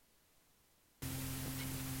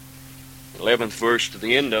11th verse to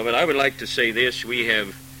the end of it. I would like to say this. We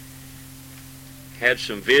have had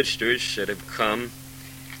some visitors that have come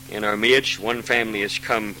in our midst. One family has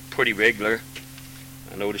come pretty regular.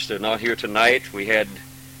 I noticed they're not here tonight. We had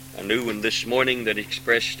a new one this morning that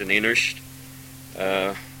expressed an interest.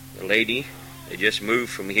 A lady, they just moved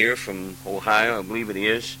from here, from Ohio, I believe it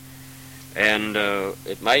is. And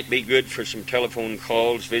it might be good for some telephone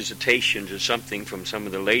calls, visitations or something from some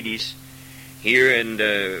of the ladies here,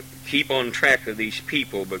 and keep on track of these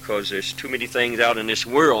people, because there's too many things out in this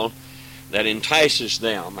world that entices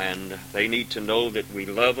them, and they need to know that we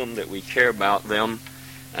love them, that we care about them,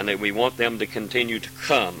 and that we want them to continue to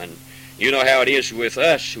come. And you know how it is with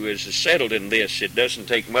us who is settled in this. It doesn't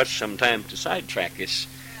take much sometimes to sidetrack us.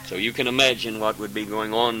 So you can imagine what would be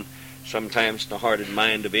going on sometimes in the heart and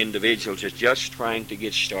mind of individuals that's just trying to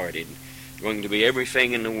get started. Going to be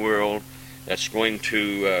everything in the world that's going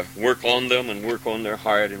to work on them and work on their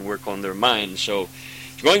heart and work on their mind. So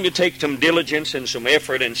it's going to take some diligence and some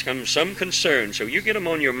effort and some concern. So you get them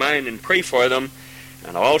on your mind and pray for them.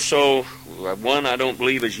 And also, one I don't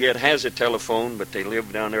believe as yet has a telephone, but they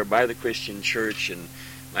live down there by the Christian church, and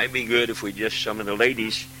it might be good if we just, some of the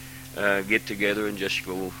ladies, get together and just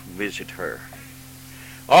go visit her.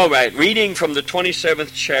 All right, reading from the 27th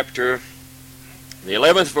chapter, the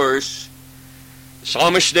 11th verse, the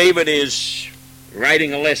psalmist David is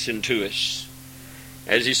writing a lesson to us.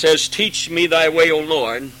 As he says, "Teach me thy way, O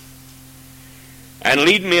Lord, and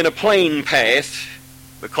lead me in a plain path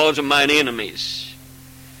because of mine enemies.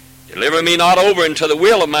 Deliver me not over into the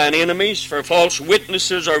will of mine enemies, for false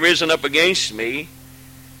witnesses are risen up against me,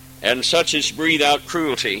 and such as breathe out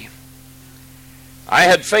cruelty. I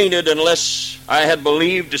had fainted unless I had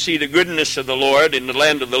believed to see the goodness of the Lord in the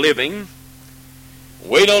land of the living.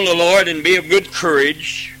 Wait on the Lord and be of good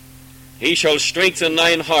courage. He shall strengthen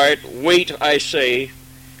thine heart. Wait, I say,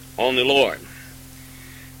 on the Lord."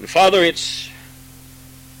 And Father, it's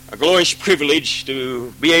a glorious privilege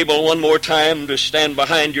to be able one more time to stand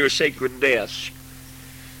behind your sacred desk.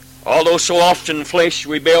 Although so often flesh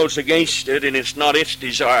rebels against it and it's not its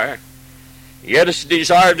desire, yet it's the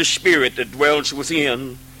desire of the Spirit that dwells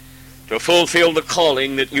within to fulfill the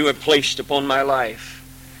calling that you have placed upon my life.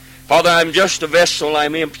 Father, I'm just a vessel,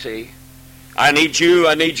 I'm empty. I need you,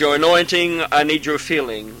 I need your anointing, I need your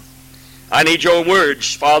filling. I need your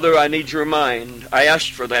words, Father, I need your mind. I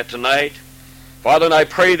ask for that tonight. Father, and I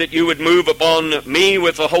pray that you would move upon me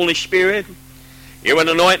with the Holy Spirit. You would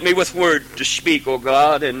anoint me with word to speak, O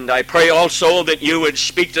God, and I pray also that you would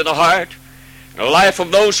speak to the heart and the life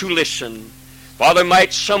of those who listen. Father,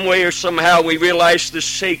 might some way or somehow we realize the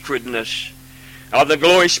sacredness of the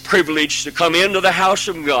glorious privilege to come into the house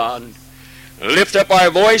of God, lift up our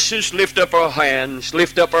voices, lift up our hands,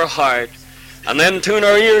 lift up our heart, and then tune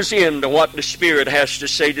our ears in to what the Spirit has to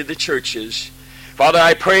say to the churches. Father,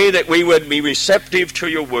 I pray that we would be receptive to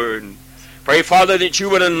your word. Pray, Father, that you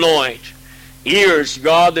would anoint ears,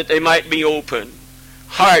 God, that they might be open,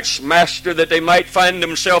 hearts, Master, that they might find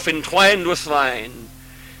themselves entwined with thine.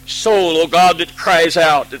 Soul, O God, that cries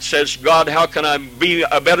out, that says, God, how can I be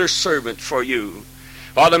a better servant for you?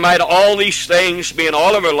 Father, might all these things be in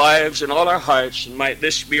all of our lives and all our hearts, and might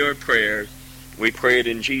this be our prayer. We pray it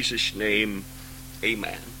in Jesus' name.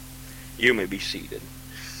 Amen. You may be seated.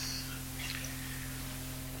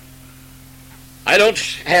 I don't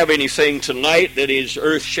have anything tonight that is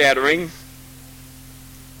earth-shattering.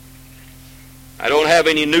 I don't have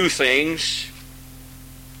any new things.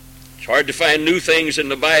 It's hard to find new things in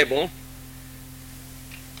the Bible.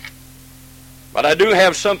 But I do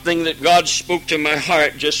have something that God spoke to my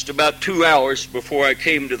heart just about 2 hours before I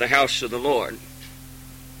came to the house of the Lord.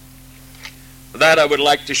 That I would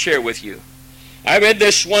like to share with you. I read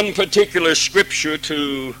this one particular scripture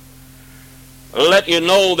to let you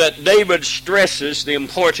know that David stresses the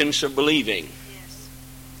importance of believing.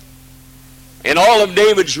 In all of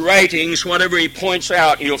David's writings, whatever he points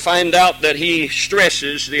out, you'll find out that he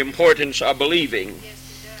stresses the importance of believing.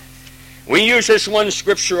 We use this one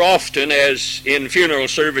scripture often as in funeral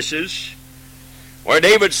services, where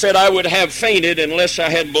David said, I would have fainted unless I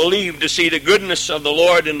had believed to see the goodness of the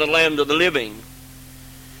Lord in the land of the living.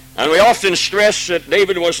 And we often stress that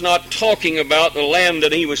David was not talking about the land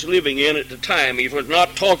that he was living in at the time. He was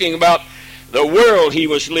not talking about the world he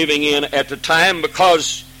was living in at the time,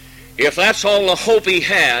 because if that's all the hope he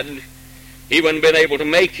had, he wouldn't have been able to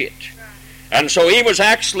make it. And so he was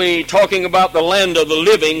actually talking about the land of the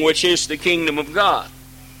living, which is the kingdom of God.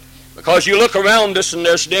 Because you look around us and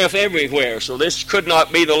there's death everywhere, so this could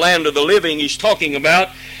not be the land of the living he's talking about,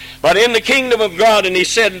 but in the kingdom of God. And he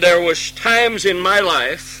said, there was times in my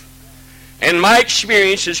life In my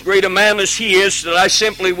experience, as great a man as he is, that I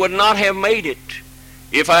simply would not have made it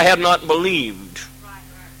if I had not believed.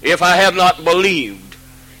 If I had not believed.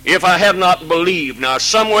 If I had not believed. Now,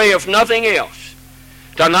 some way, if nothing else,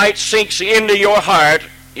 tonight sinks into your heart,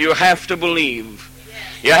 you have to believe.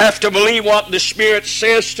 You have to believe what the Spirit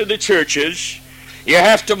says to the churches. You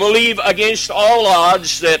have to believe against all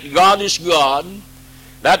odds that God is God,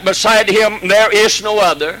 that beside Him there is no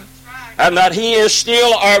other, and that He is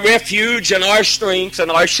still our refuge and our strength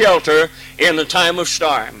and our shelter in the time of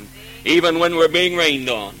storm, even when we're being rained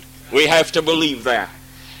on. We have to believe that.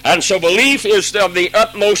 And so belief is of the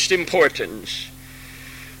utmost importance.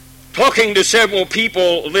 Talking to several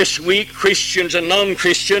people this week, Christians and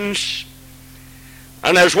non-Christians,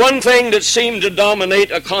 and there's one thing that seemed to dominate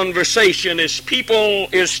a conversation is people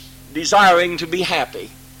is desiring to be happy.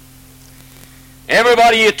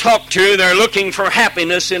 Everybody you talk to, they're looking for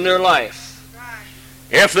happiness in their life.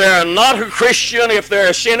 If they're not a Christian, if they're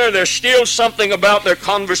a sinner, there's still something about their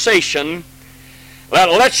conversation that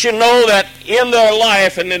lets you know that in their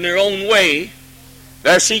life and in their own way,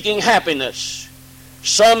 they're seeking happiness.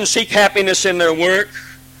 Some seek happiness in their work.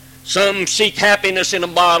 Some seek happiness in a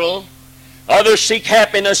bottle. Others seek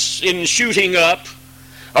happiness in shooting up.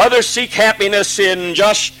 Others seek happiness in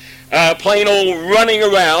just plain old running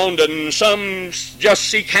around. And some just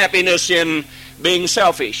seek happiness in being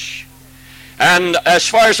selfish. And as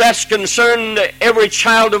far as that's concerned, every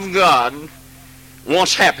child of God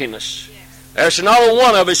wants happiness. There's not a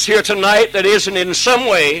one of us here tonight that isn't in some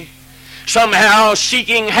way, somehow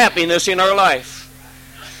seeking happiness in our life.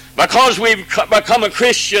 Because we've become a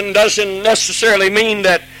Christian doesn't necessarily mean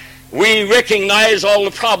that we recognize all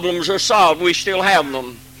the problems are solved. We still have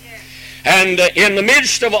them. And in the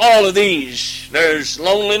midst of all of these, there's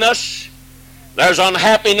loneliness, there's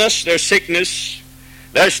unhappiness, there's sickness,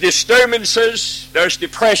 there's disturbances, there's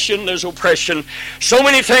depression, there's oppression. So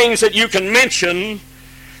many things that you can mention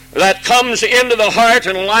that comes into the heart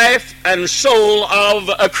and life and soul of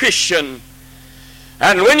a Christian.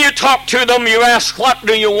 And when you talk to them, you ask, what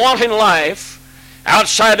do you want in life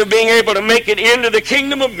outside of being able to make it into the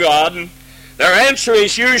kingdom of God? Their answer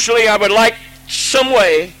is usually, I would like some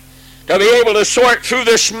way to be able to sort through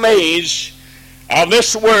this maze of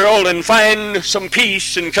this world and find some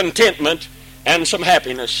peace and contentment and some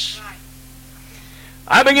happiness.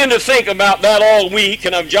 I began to think about that all week,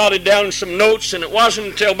 and I've jotted down some notes, and it wasn't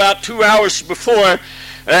until about 2 hours before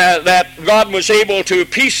that God was able to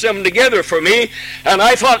piece them together for me. And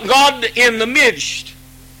I thought, God, in the midst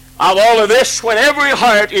of all of this, when every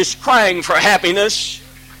heart is crying for happiness,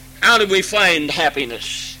 how do we find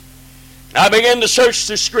happiness? I began to search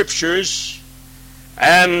the Scriptures,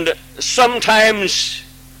 and sometimes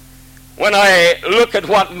when I look at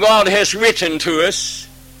what God has written to us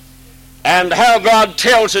and how God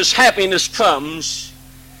tells us happiness comes,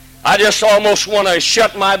 I just almost want to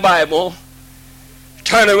shut my Bible,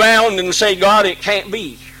 turn around and say, God, it can't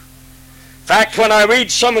be. In fact, when I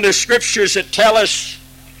read some of the Scriptures that tell us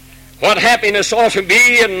what happiness ought to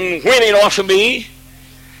be and when it ought to be,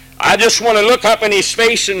 I just want to look up in His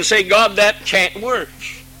face and say, God, that can't work.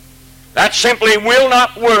 That simply will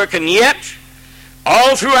not work. And yet,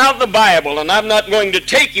 all throughout the Bible, and I'm not going to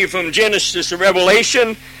take you from Genesis to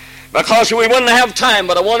Revelation because we wouldn't have time,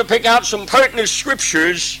 but I want to pick out some pertinent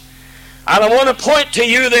Scriptures, and I want to point to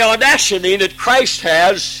you the audacity that Christ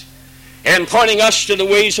has in pointing us to the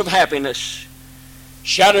ways of happiness.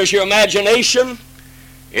 Shatters your imagination.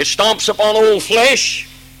 It stomps upon old flesh,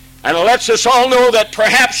 and it lets us all know that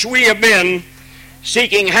perhaps we have been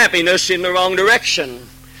seeking happiness in the wrong direction.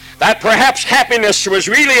 That perhaps happiness was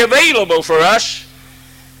really available for us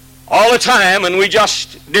all the time, and we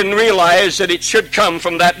just didn't realize that it should come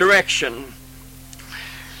from that direction.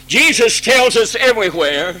 Jesus tells us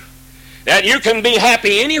everywhere that you can be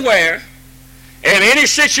happy anywhere, in any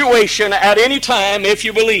situation, at any time, if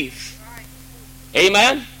you believe.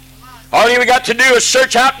 Amen? All you got to do is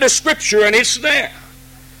search out the Scripture, and it's there.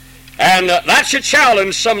 And that's a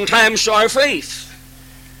challenge sometimes to our faith.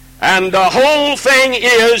 And the whole thing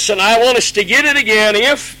is, and I want us to get it again,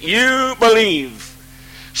 if you believe.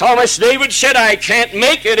 Psalmist David said, I can't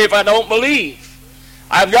make it if I don't believe.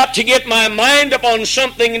 I've got to get my mind upon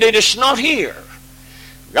something that is not here.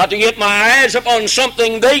 I've got to get my eyes upon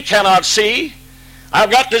something they cannot see.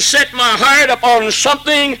 I've got to set my heart upon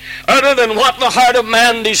something other than what the heart of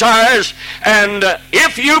man desires. And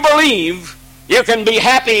if you believe, you can be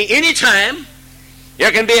happy anytime, you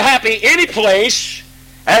can be happy any place,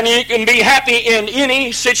 and you can be happy in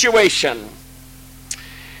any situation.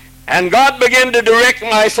 And God began to direct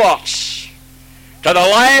my thoughts to the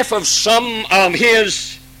life of some of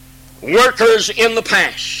His workers in the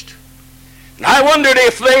past. I wondered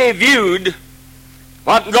if they viewed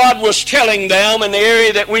what God was telling them in the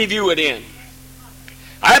area that we view it in.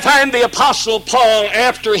 I find the Apostle Paul,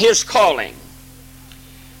 after his calling,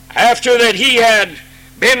 after that he had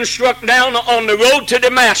been struck down on the road to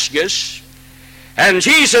Damascus, and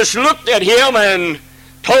Jesus looked at him and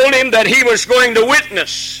told him that he was going to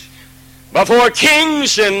witness before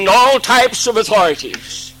kings and all types of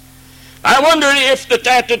authorities. I wondered if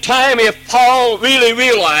at the time if Paul really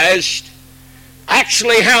realized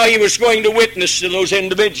actually how he was going to witness to those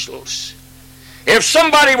individuals. If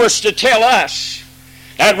somebody was to tell us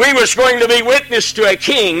that we was going to be witness to a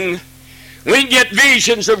king, we'd get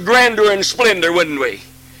visions of grandeur and splendor, wouldn't we?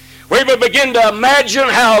 We would begin to imagine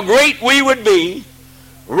how great we would be,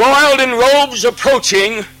 royal in robes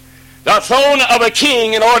approaching the throne of a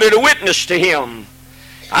king in order to witness to him.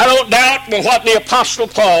 I don't doubt but what the Apostle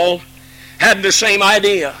Paul had the same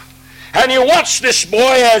idea. And you watch this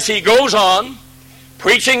boy as he goes on,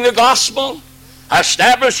 preaching the gospel,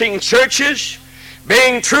 establishing churches,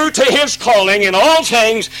 being true to his calling in all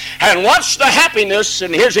things, and watch the happiness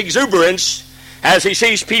and his exuberance as he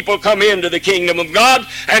sees people come into the kingdom of God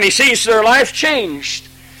and he sees their life changed.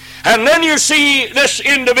 And then you see this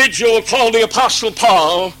individual called the Apostle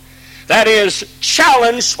Paul that is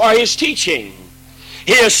challenged for his teaching.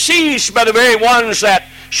 He is seized by the very ones that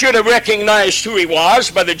should have recognized who he was,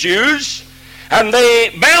 by the Jews, and they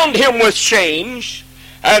bound him with chains,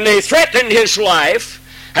 and they threatened his life,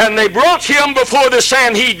 and they brought him before the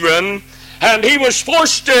Sanhedrin, and he was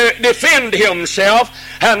forced to defend himself.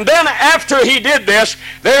 And then after he did this,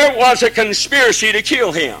 there was a conspiracy to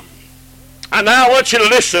kill him. And now I want you to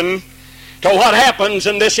listen to what happens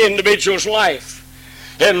in this individual's life.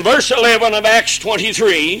 In verse 11 of Acts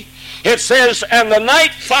 23, it says, "And the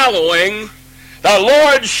night following, the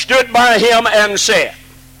Lord stood by him and said."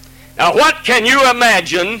 Now what can you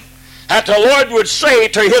imagine that the Lord would say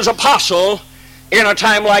to his apostle in a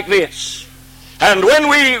time like this? And when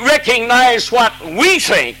we recognize what we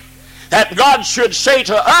think that God should say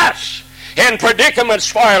to us in predicaments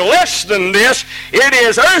far less than this, it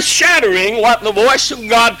is earth-shattering what the voice of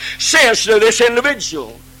God says to this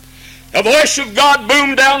individual. The voice of God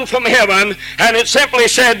boomed down from heaven, and it simply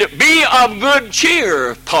said, "Be of good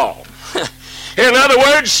cheer, Paul." In other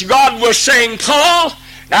words, God was saying, Paul,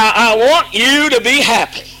 now I want you to be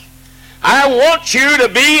happy. I want you to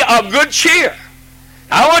be of good cheer.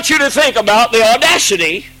 I want you to think about the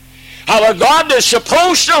audacity of a God that's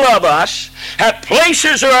supposed to love us, that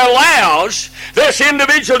places or allows this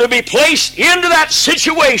individual to be placed into that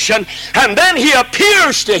situation, and then he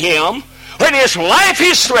appears to him when his life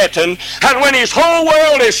is threatened and when his whole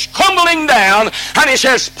world is crumbling down, and he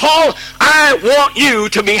says, Paul, I want you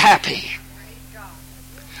to be happy.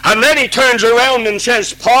 And then he turns around and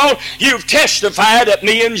says, Paul, you've testified at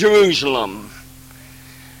me in Jerusalem.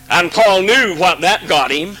 And Paul knew what that got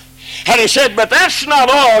him. And he said, but that's not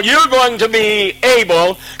all. You're going to be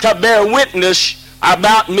able to bear witness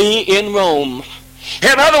about me in Rome.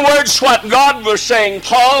 In other words, what God was saying,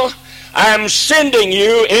 Paul, I'm sending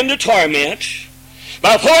you into torment.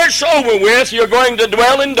 Before it's over with, you're going to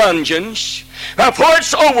dwell in dungeons. Before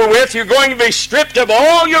it's over with, you're going to be stripped of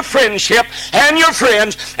all your friendship and your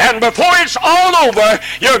friends. And before it's all over,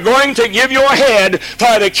 you're going to give your head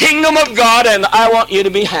for the kingdom of God, and I want you to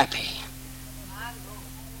be happy.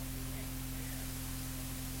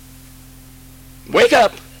 Wake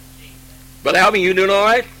up. Brother Alvin, you doing all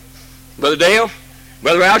right? Brother Dale?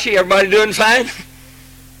 Brother Roushey, everybody doing fine?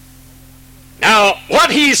 Now,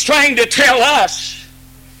 what he's trying to tell us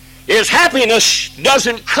is happiness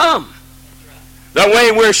doesn't come the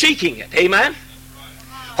way we're seeking it. Amen?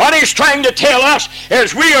 What he's trying to tell us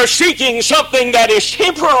is we are seeking something that is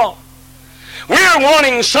temporal. We're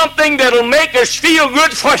wanting something that'll make us feel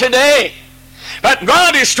good for today. But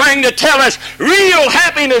God is trying to tell us real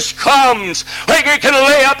happiness comes when we can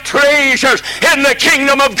lay up treasures in the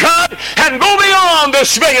kingdom of God and go beyond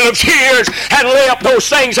this veil of tears and lay up those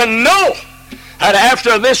things and know that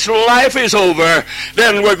after this life is over,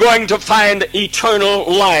 then we're going to find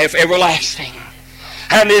eternal life, everlasting.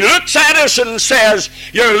 And he looks at us and says,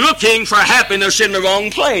 you're looking for happiness in the wrong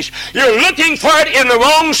place. You're looking for it in the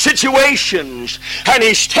wrong situations. And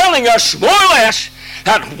he's telling us more or less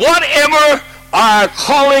that whatever our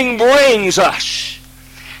calling brings us,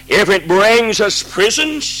 if it brings us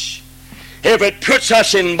prisons, if it puts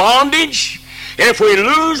us in bondage, if we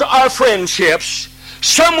lose our friendships,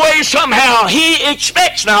 some way, somehow, he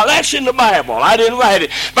expects, now that's in the Bible, I didn't write it,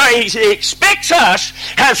 but he expects us,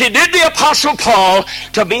 as he did the Apostle Paul,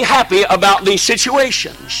 to be happy about these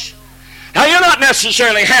situations. Now, you're not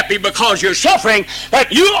necessarily happy because you're suffering,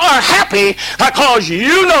 but you are happy because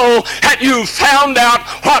you know that you've found out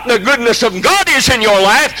what the goodness of God is in your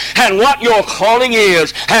life and what your calling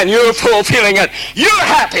is, and you're fulfilling it. You're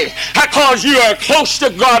happy because you are close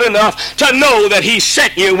to God enough to know that He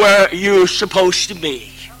set you where you're supposed to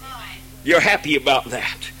be. You're happy about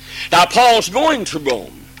that. Now, Paul's going to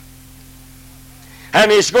Rome, and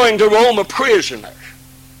he's going to Rome a prisoner.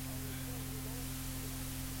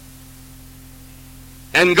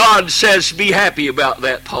 And God says, be happy about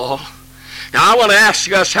that, Paul. Now, I want to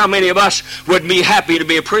ask us how many of us would be happy to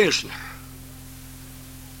be a prisoner.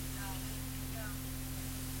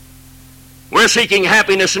 We're seeking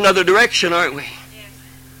happiness in another direction, aren't we?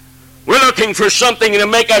 We're looking for something to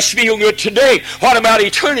make us feel good today. What about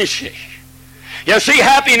eternity? You see,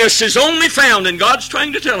 happiness is only found, and God's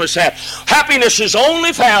trying to tell us that. Happiness is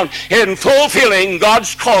only found in fulfilling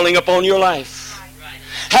God's calling upon your life.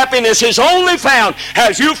 Happiness is only found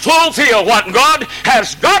as you fulfill what God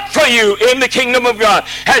has got for you in the kingdom of God.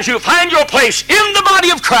 As you find your place in the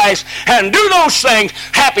body of Christ and do those things,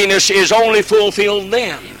 happiness is only fulfilled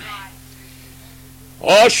then.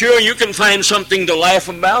 Oh, sure, you can find something to laugh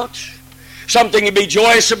about, something to be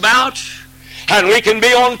joyous about, and we can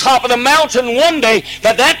be on top of the mountain one day,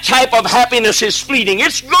 but that type of happiness is fleeting.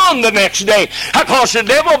 It's gone the next day because the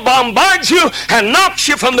devil bombards you and knocks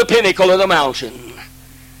you from the pinnacle of the mountain.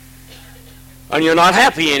 And you're not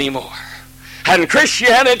happy anymore. And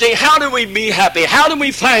Christianity, how do we be happy? How do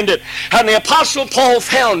we find it? And the Apostle Paul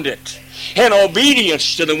found it in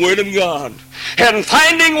obedience to the Word of God, and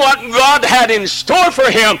finding what God had in store for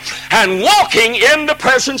him, and walking in the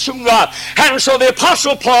presence of God. And so the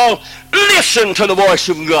Apostle Paul listened to the voice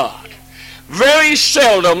of God. Very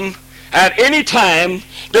seldom at any time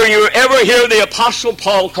do you ever hear the Apostle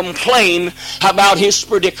Paul complain about his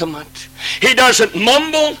predicament. He doesn't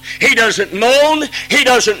mumble, he doesn't moan, he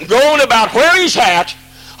doesn't groan about where he's at.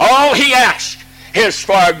 All he asks is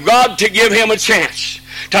for God to give him a chance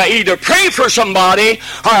to either pray for somebody,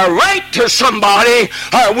 or write to somebody,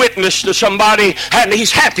 or witness to somebody, and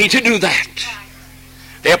he's happy to do that.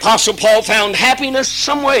 The Apostle Paul found happiness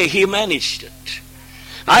some way. He managed it.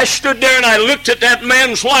 I stood there and I looked at that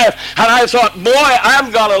man's life, and I thought, boy,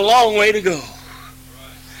 I've got a long way to go.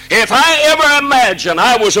 If I ever imagined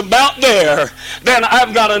I was about there, then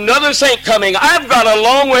I've got another thing coming. I've got a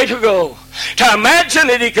long way to go. To imagine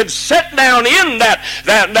that he could sit down in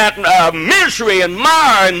that misery and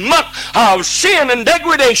mire and muck of sin and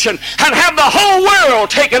degradation and have the whole world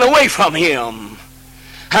taken away from him,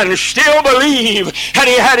 and still believe that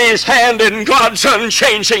he had his hand in God's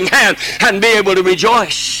unchanging hand and be able to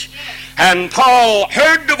rejoice. And Paul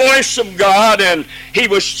heard the voice of God, and he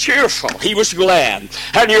was cheerful. He was glad.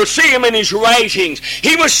 And you'll see him in his writings.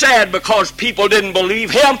 He was sad because people didn't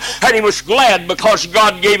believe him, and he was glad because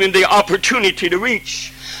God gave him the opportunity to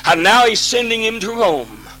reach. And now he's sending him to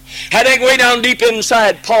Rome. And then way down deep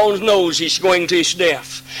inside, Paul knows he's going to his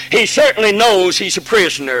death. He certainly knows he's a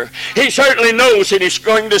prisoner. He certainly knows that he's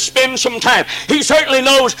going to spend some time. He certainly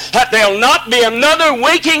knows that there'll not be another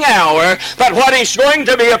waking hour, but what he's going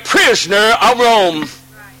to be a prisoner of Rome.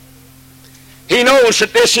 He knows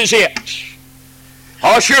that this is it.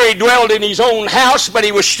 Oh, sure, he dwelled in his own house, but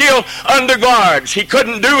he was still under guards. He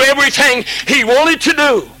couldn't do everything he wanted to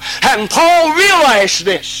do. And Paul realized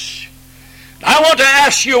this. I want to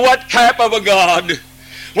ask you, what type of a God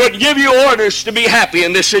would give you orders to be happy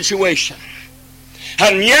in this situation?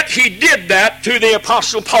 And yet he did that to the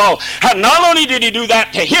Apostle Paul. And not only did he do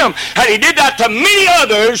that to him, and he did that to many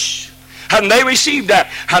others, and they received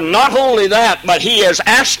that. And not only that, but he has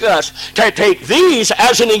asked us to take these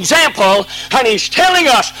as an example, and he's telling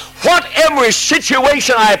us, whatever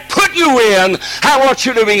situation I put you in, I want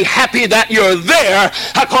you to be happy that you're there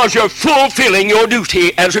because you're fulfilling your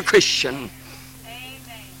duty as a Christian.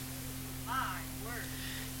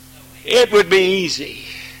 It would be easy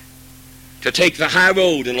to take the high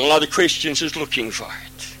road, and a lot of Christians is looking for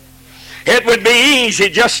it. It would be easy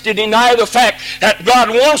just to deny the fact that God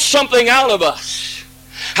wants something out of us.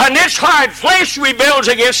 And this hard flesh rebels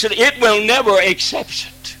against it. It will never accept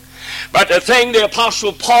it. But the thing the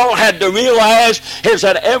Apostle Paul had to realize is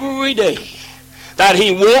that every day that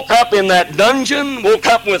he woke up in that dungeon, woke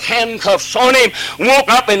up with handcuffs on him, woke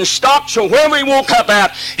up in stocks, or wherever he woke up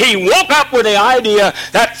at, he woke up with the idea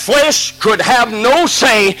that flesh could have no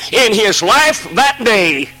say in his life that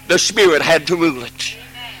day. The Spirit had to rule it.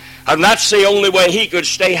 And that's the only way he could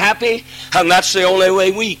stay happy, and that's the only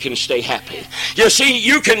way we can stay happy. You see,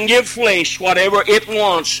 you can give flesh whatever it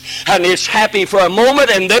wants, and it's happy for a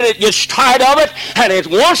moment, and then it gets tired of it, and it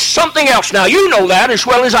wants something else. Now, you know that as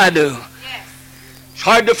well as I do. It's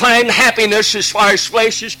hard to find happiness as far as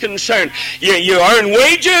flesh is concerned. You earn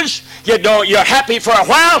wages, you're happy for a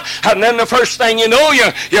while, and then the first thing you know,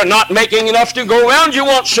 you're not making enough to go around. You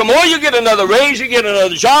want some more, you get another raise, you get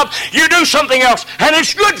another job, you do something else, and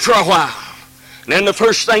it's good for a while. And then the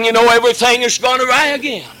first thing you know, everything is gone awry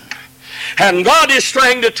again. And God is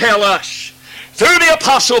trying to tell us, through the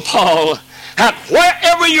Apostle Paul, that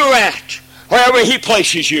wherever you're at, wherever he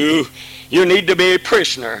places you, you need to be a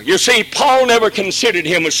prisoner. You see, Paul never considered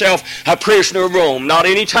himself a prisoner of Rome, not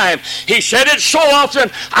any time. He said it so often,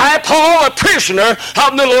 I, Paul, a prisoner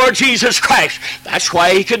of the Lord Jesus Christ. That's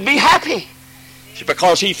why he could be happy. It's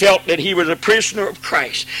because he felt that he was a prisoner of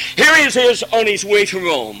Christ. Here he is on his way to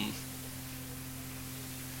Rome.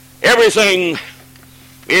 Everything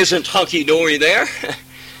isn't hunky-dory there.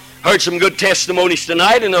 Heard some good testimonies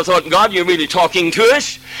tonight, and I thought, God, you're really talking to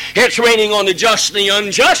us. It's raining on the just and the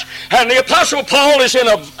unjust, and the Apostle Paul is in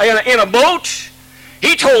a boat.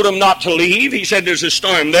 He told them not to leave. He said there's a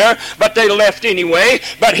storm there, but they left anyway.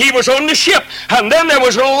 But he was on the ship, and then there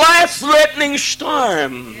was a life-threatening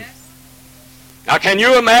storm. Now, can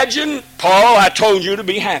you imagine? Paul, I told you to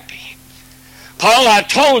be happy. Paul, I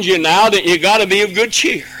told you now that you got to be of good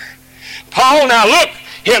cheer. Paul, now look,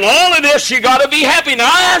 in all of this, you got to be happy. Now,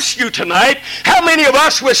 I ask you tonight, how many of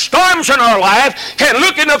us with storms in our life can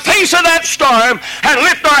look in the face of that storm and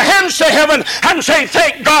lift our hands to heaven and say,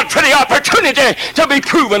 thank God for the opportunity to be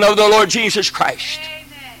proven of the Lord Jesus Christ?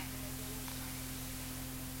 Amen.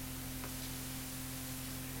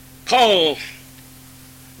 Paul,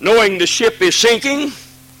 knowing the ship is sinking,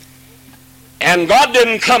 and God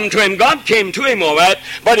didn't come to him. God came to him, all right,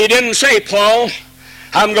 but he didn't say, Paul,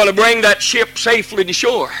 I'm going to bring that ship safely to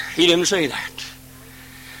shore. He didn't say that.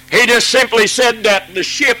 He just simply said that the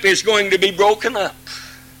ship is going to be broken up.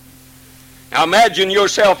 Now imagine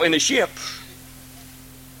yourself in a ship.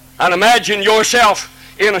 And imagine yourself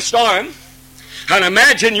in a storm. And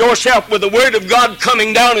imagine yourself with the Word of God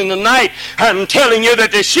coming down in the night and telling you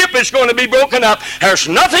that the ship is going to be broken up. There's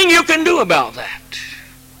nothing you can do about that.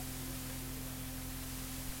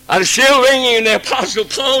 And still ringing in the Apostle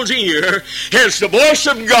Paul's ear is the voice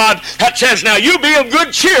of God that says, now you be of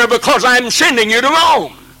good cheer because I'm sending you to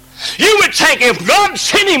Rome. You would think if God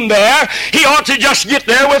sent him there, he ought to just get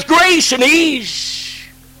there with grace and ease.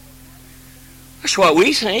 That's what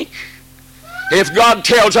we think. If God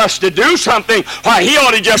tells us to do something, why, he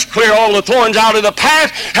ought to just clear all the thorns out of the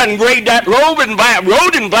path and grade that road and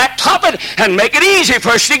blacktop it and make it easy for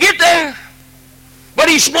us to get there. But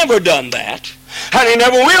he's never done that. And he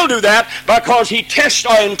never will do that because he tests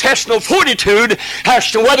our intestinal fortitude as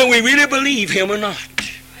to whether we really believe him or not.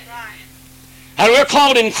 And we're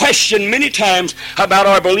called in question many times about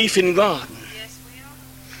our belief in God. Yes, we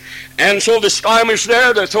are. And so the storm is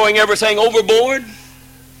there. They're throwing everything overboard.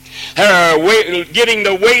 They're getting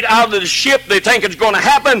the weight out of the ship. They think it's going to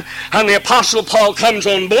happen. And the Apostle Paul comes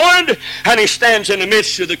on board, and he stands in the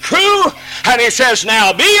midst of the crew, and he says,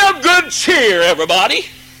 now be of good cheer, everybody.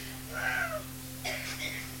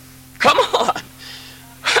 Come on.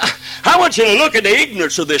 I want you to look at the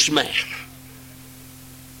ignorance of this man.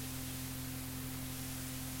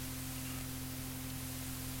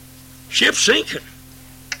 Ship sinking.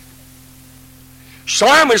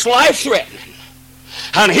 Storm is life-threatening.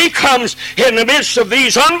 And he comes in the midst of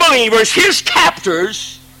these unbelievers, his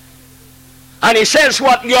captors, and he says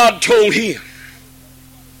what God told him.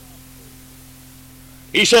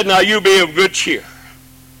 He said, now you be of good cheer.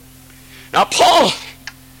 Now, Paul,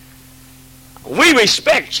 we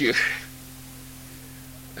respect you.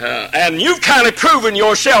 And you've kind of proven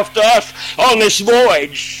yourself to us on this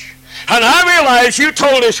voyage. And I realize you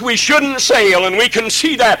told us we shouldn't sail, and we can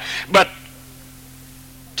see that. But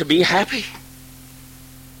to be happy,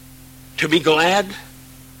 to be glad,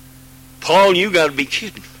 Paul, you got to be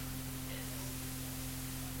kidding.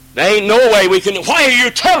 There ain't no way we can. Why are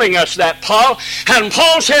you telling us that, Paul? And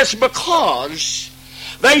Paul says, because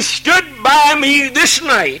they stood by me this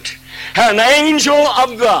night, an angel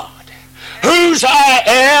of God, whose I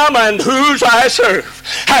am and whose I serve.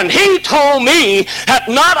 And he told me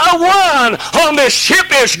that not a one on this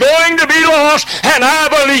ship is going to be lost, and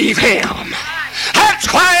I believe him.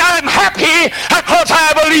 That's why I'm happy, because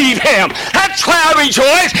I believe him. That's why I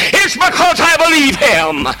rejoice. It's because I believe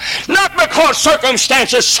him. Not because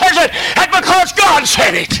circumstances says it, and because God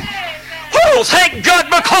said it. Oh, thank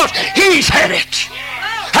God, because he said it.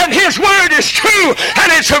 And his word is true,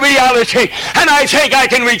 and it's a reality. And I think I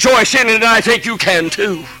can rejoice in it, and I think you can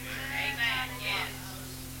too.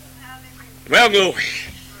 Well, glory.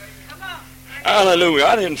 Hallelujah.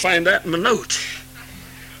 I didn't find that in my notes.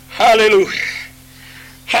 Hallelujah.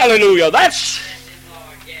 Hallelujah. That's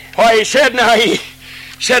why he said, now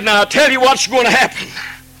Said, now I'll tell you what's going to happen.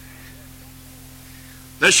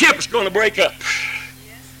 The ship's going to break up.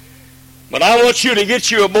 But I want you to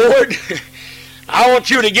get you a board. I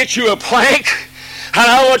want you to get you a plank. And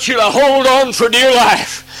I want you to hold on for dear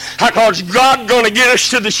life. Because God's going to get us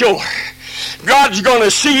to the shore. God's going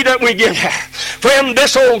to see that we get there. Friend,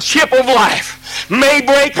 this old ship of life may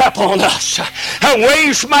break up on us, and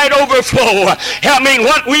waves might overflow. I mean,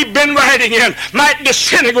 what we've been riding in might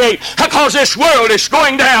disintegrate because this world is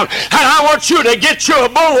going down. And I want you to get you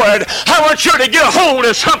aboard. I want you to get a hold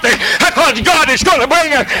of something, because God is going to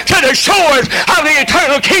bring us to the shores of the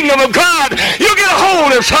eternal kingdom of God. You get a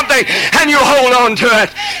hold of something and you hold on to it.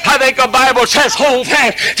 I think the Bible says, hold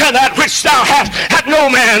fast to that which thou hast, that no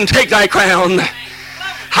man take thy crown.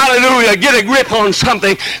 Hallelujah. Get a grip on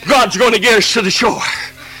something. God's going to get us to the shore.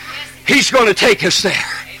 He's going to take us there.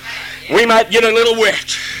 We might get a little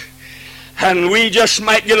wet, and we just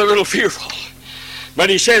might get a little fearful. But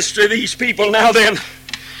he says to these people, now then,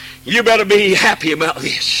 you better be happy about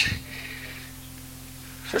this.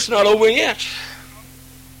 It's not over yet.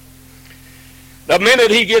 The minute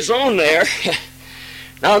he gets on there,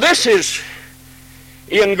 now this is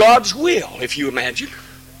in God's will, if you imagine.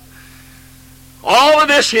 All of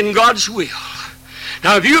this in God's will.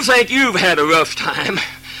 Now, if you think you've had a rough time,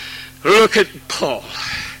 look at Paul.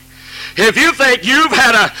 If you think you've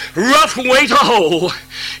had a rough way to hoe,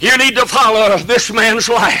 you need to follow this man's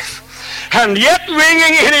life. And yet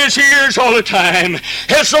ringing in his ears all the time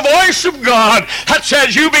is the voice of God that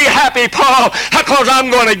says, you be happy, Paul, because I'm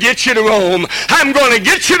going to get you to Rome. I'm going to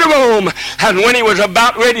get you to Rome. And when he was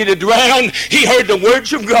about ready to drown, he heard the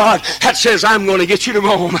words of God that says, I'm going to get you to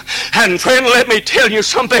Rome. And friend, let me tell you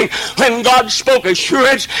something. When God spoke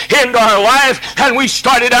assurance into our life and we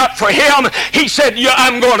started out for him, he said,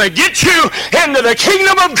 I'm going to get you into the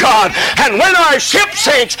kingdom of God. And when our ship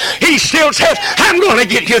sinks, he still says, I'm going to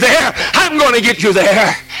get you there. I'm going to get you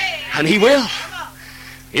there. And he will.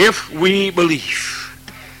 If we believe.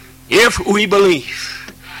 If we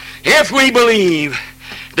believe. If we believe.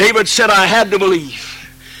 David said, I had to believe.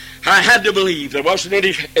 I had to believe. There wasn't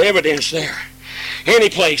any evidence there. Any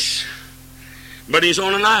place. But he's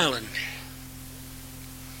on an island.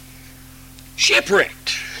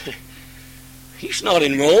 Shipwrecked. He's not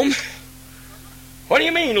in Rome. What do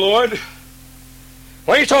you mean, Lord?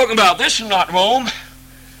 What are you talking about? This is not Rome.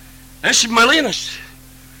 This is Miletus.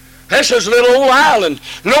 This is a little old island.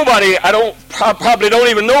 Nobody, probably don't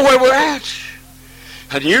even know where we're at.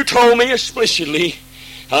 And you told me explicitly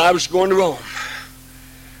I was going to Rome.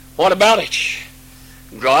 What about it?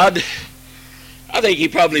 God, I think he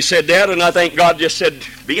probably said that, and I think God just said,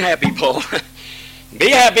 be happy, Paul. Be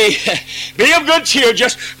happy. Be of good cheer.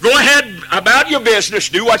 Just go ahead about your business.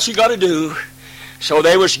 Do what you got to do. So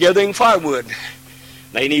they was gathering firewood.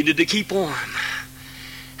 They needed to keep warm.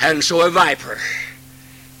 And so a viper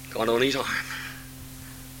got on his arm.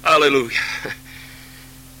 Hallelujah.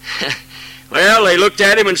 Well, they looked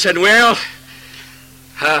at him and said, well,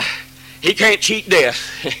 he can't cheat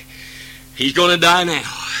death. He's going to die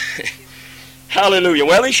now. Hallelujah.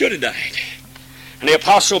 Well, he should have died. And the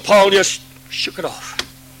Apostle Paul just shook it off.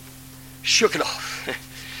 Shook it off.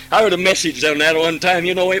 I heard a message on that one time.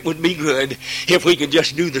 You know, it would be good if we could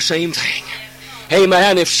just do the same thing.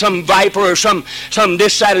 Amen. If some viper or some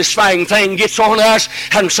dissatisfying thing gets on us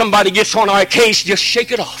and somebody gets on our case, just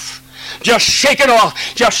shake it off. Just shake it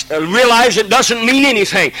off. Just realize it doesn't mean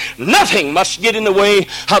anything. Nothing must get in the way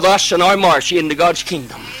of us and our march into God's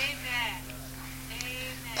kingdom. Amen.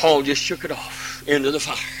 Paul just shook it off into the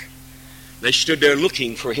fire. They stood there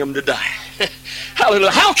looking for him to die. Hallelujah.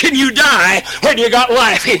 How can you die when you got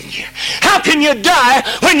life in you? How can you die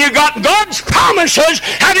when you got God's promises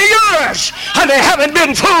and yours and they haven't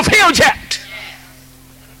been fulfilled yet?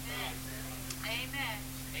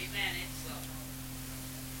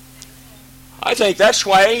 I think that's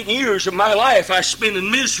why 8 years of my life I spent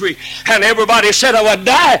in misery, and everybody said I would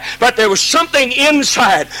die, but there was something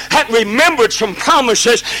inside that remembered some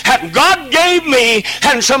promises that God gave me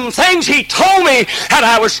and some things he told me that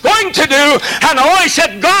I was going to do, and I always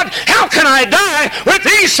said, God, how can I die with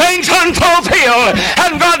these things unfulfilled?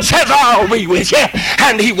 And God said, I'll be with you.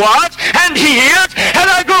 And he was, and he is, and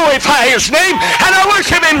I glorify his name, and I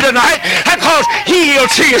worship him tonight because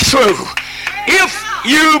he'll see us through. If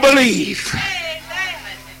you believe.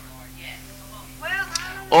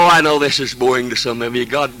 Oh, I know this is boring to some of you.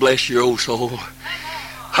 God bless your old soul.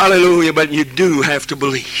 Hallelujah, but you do have to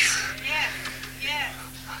believe.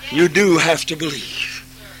 You do have to believe.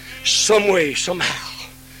 Some way, somehow.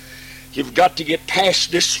 You've got to get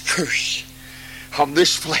past this curse of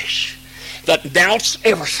this flesh that doubts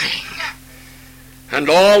everything. And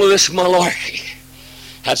all of this malarkey.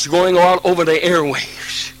 that's going all over the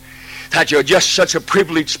airwaves. That you're just such a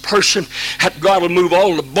privileged person that God will move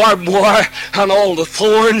all the barbed wire and all the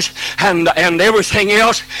thorns and everything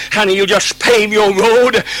else, and He'll just pave your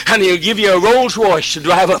road, and He'll give you a Rolls Royce to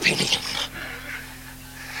drive up in Him.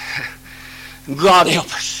 God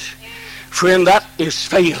help us. Friend, that is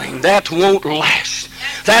failing. That won't last.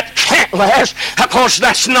 That can't last, because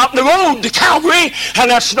that's not the road to Calvary,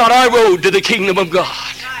 and that's not our road to the kingdom of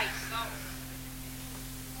God.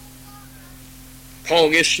 Paul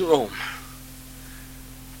gets to Rome,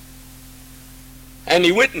 and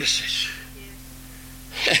he witnesses.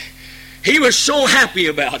 He was so happy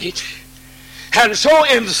about it and so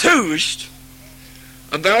enthused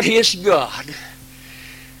about his God.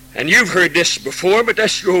 And you've heard this before, but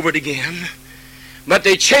let's go over it again. But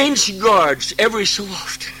they changed guards every so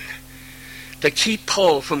often to keep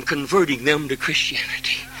Paul from converting them to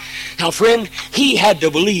Christianity. Now, friend, he had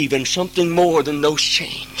to believe in something more than those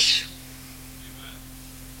chains.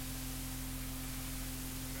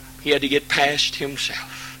 He had to get past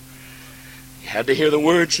himself. He had to hear the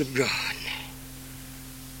words of God.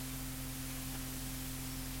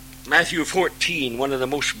 Matthew 14, one of the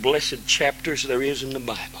most blessed chapters there is in the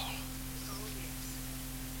Bible,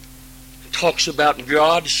 talks about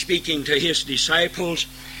God speaking to His disciples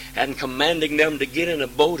and commanding them to get in a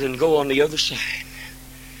boat and go on the other side.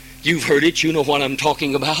 You've heard it. You know what I'm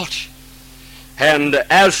talking about. And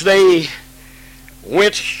as they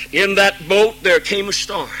went in that boat, there came a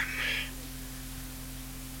storm.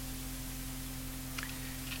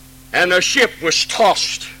 And the ship was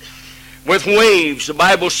tossed with waves, the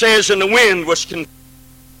Bible says, and the wind was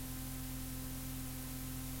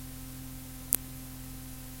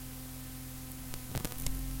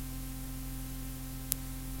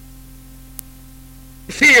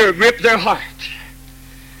fear gripped their heart.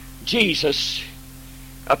 Jesus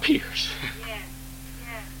appears.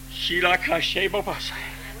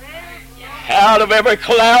 Out of every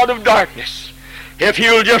cloud of darkness, if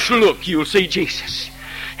you'll just look, you'll see Jesus.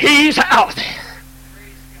 He's out there.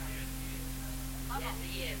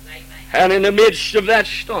 And in the midst of that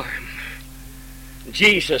storm,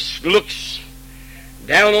 Jesus looks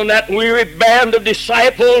down on that weary band of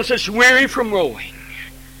disciples that's weary from rowing,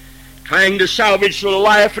 trying to salvage their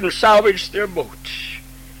life and salvage their boat.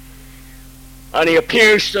 And He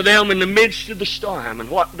appears to them in the midst of the storm. And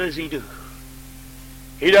what does He do?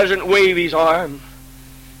 He doesn't wave His arm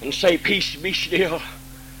and say, "Peace, be still."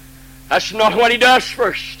 That's not what He does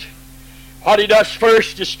first. What He does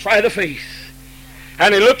first is try the faith.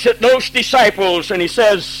 And He looks at those disciples and He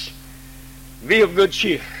says, "Be of good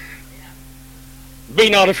cheer. Be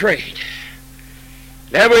not afraid."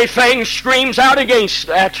 Everything screams out against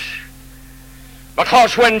that.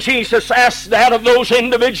 Because when Jesus asked that of those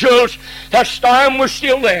individuals, the storm was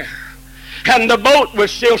still there. And the boat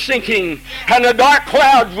was still sinking. And the dark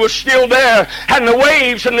cloud was still there. And the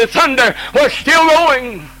waves and the thunder were still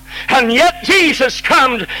rolling. And yet Jesus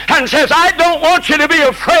comes and says, "I don't want you to be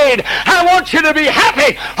afraid. I want you to be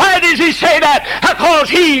happy." Why does He say that? Because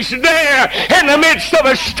He's there in the midst of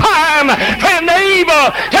a storm, and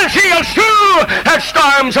able to see us through the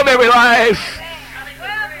storms of every life.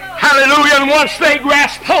 Hallelujah. And once they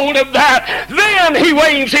grasp hold of that, then He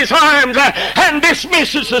waves His arms and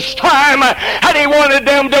dismisses the storm. And He wanted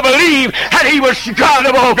them to believe that He was God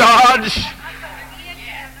of all gods.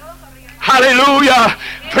 Hallelujah.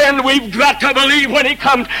 Friend, we've got to believe when He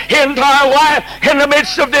comes into our life in the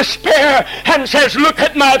midst of despair and says, "Look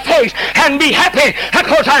at my face and be happy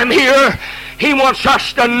because I'm here." He wants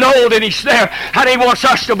us to know that He's there, and He wants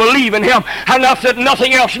us to believe in Him enough that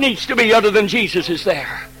nothing else needs to be other than Jesus is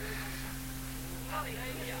there.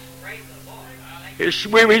 His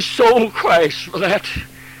weary soul cries for that.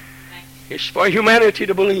 It's for humanity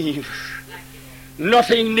to believe.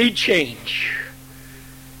 Nothing need change.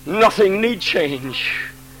 Nothing need change.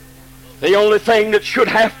 The only thing that should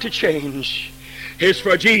have to change is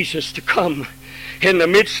for Jesus to come in the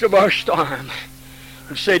midst of our storm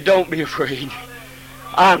and say, "Don't be afraid.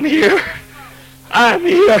 I'm here. I'm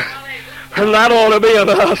here." And that ought to be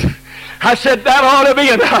enough. I said that ought to be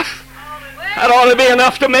enough. That ought to be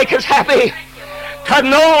enough to make us happy. To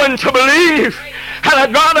know and to believe.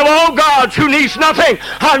 And a God of all gods who needs nothing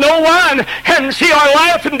or no one can see our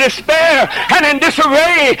life in despair and in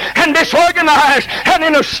disarray and disorganized and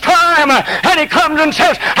in a storm. And He comes and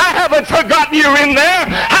says, "I haven't forgotten you're in there.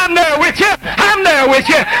 I'm there with you. I'm there with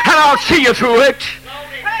you. And I'll see you through it.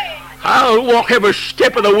 I'll walk every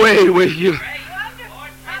step of the way with you.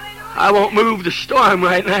 I won't move the storm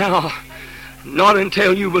right now. Not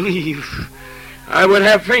until you believe." I would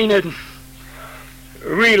have fainted.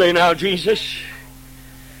 Really now, Jesus.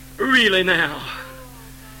 Really now.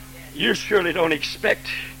 You surely don't expect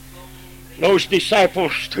those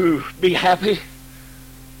disciples to be happy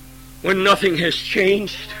when nothing has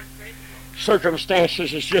changed.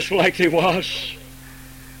 Circumstances is just like they was.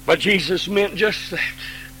 But Jesus meant just that.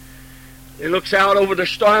 He looks out over the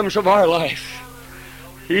storms of our life.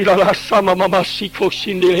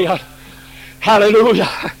 Hallelujah.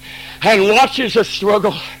 And watches us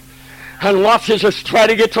struggle. And watches us try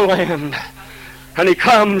to get to land. And He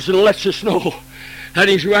comes and lets us know that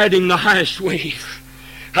He's riding the highest wave.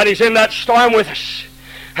 That He's in that storm with us.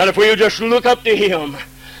 And if we'll just look up to Him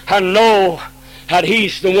and know that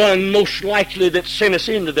He's the one most likely that sent us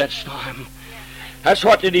into that storm. That's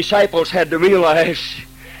what the disciples had to realize,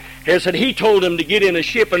 is that He told them to get in a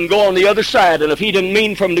ship and go on the other side. And if He didn't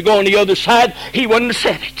mean for them to go on the other side, He wouldn't have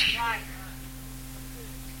said it.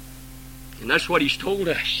 And that's what He's told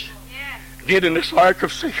us. Get in this ark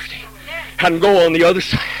of safety and go on the other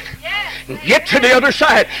side. And get to the other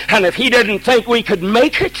side. And if He didn't think we could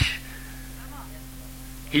make it,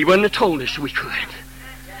 He wouldn't have told us we could.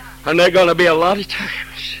 And there are going to be a lot of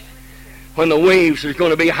times when the waves are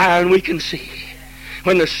going to be higher than we can see.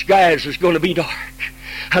 When the skies is going to be dark.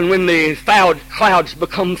 And when the clouds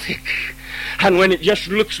become thick. And when it just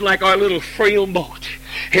looks like our little frail boat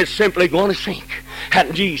is simply going to sink.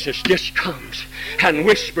 And Jesus just comes and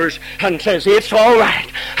whispers and says, it's all right.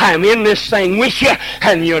 I'm in this thing with you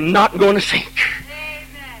and you're not going to sink.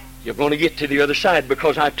 You're going to get to the other side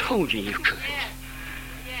because I told you you could.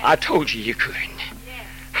 I told you you could.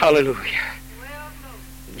 Hallelujah.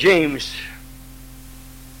 James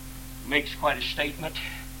makes quite a statement.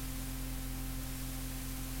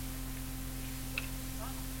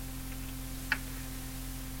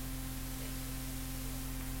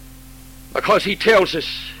 Because he tells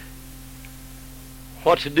us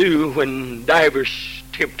what to do when divers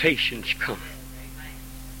temptations come.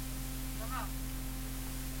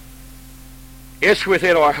 It's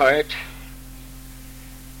within our heart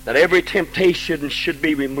that every temptation should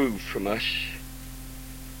be removed from us.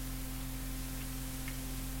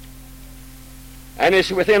 And it's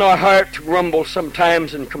within our heart to grumble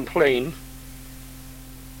sometimes and complain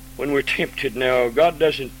when we're tempted. Now, God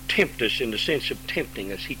doesn't tempt us in the sense of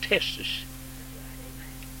tempting us. He tests us.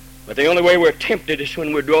 But the only way we're tempted is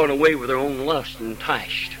when we're drawn away with our own lust and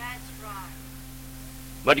enticed.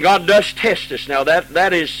 But God does test us. Now,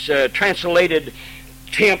 that is translated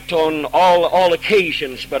tempt on all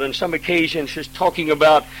occasions, but on some occasions it's talking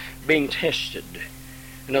about being tested.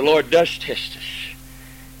 And the Lord does test us.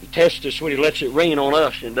 He tests us when He lets it rain on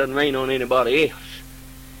us and doesn't rain on anybody else.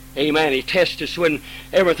 Amen. He tests us when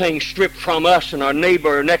everything's stripped from us and our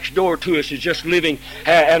neighbor next door to us is just living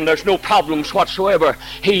and there's no problems whatsoever.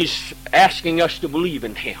 He's asking us to believe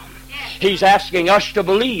in Him. He's asking us to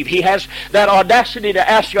believe. He has that audacity to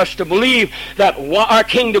ask us to believe that our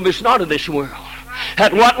kingdom is not of this world.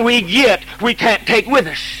 That what we get, we can't take with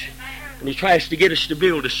us. And He tries to get us to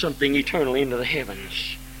build us something eternal into the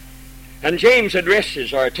heavens. And James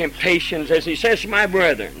addresses our temptations as he says, my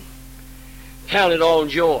brethren, count it all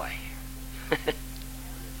joy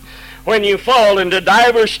when you fall into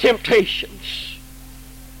divers temptations.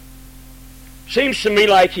 Seems to me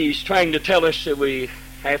like he's trying to tell us that we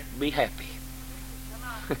have to be happy.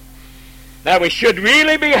 Now we should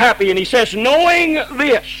really be happy. And he says, knowing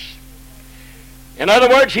this. In other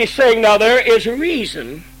words, he's saying, now there is a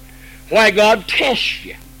reason why God tests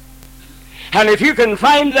you. And if you can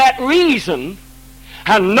find that reason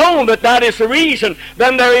and know that that is the reason,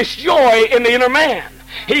 then there is joy in the inner man.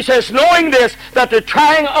 He says, knowing this, that the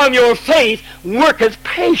trying of your faith worketh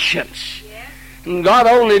patience. And God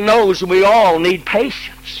only knows we all need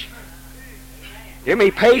patience. Give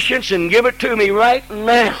me patience and give it to me right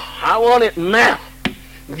now. I want it now.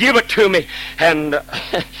 Give it to me. And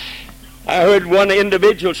I heard one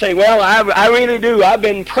individual say, well, I really do. I've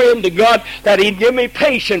been praying to God that He'd give me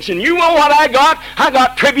patience. And you know what I got? I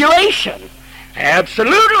got tribulation.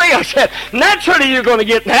 Absolutely, I said. Naturally you're going to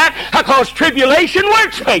get that because tribulation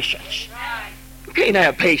works patience. You can't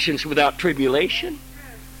have patience without tribulation.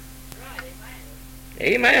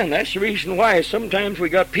 Amen. That's the reason why sometimes we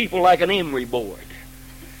got people like an emery board.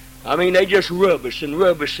 I mean, they just rub us and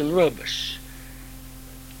rub us and rub us.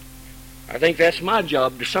 I think that's my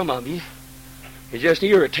job to some of you. It just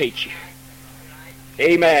irritates you.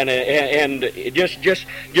 Amen. And it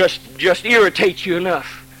just irritates you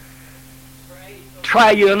enough.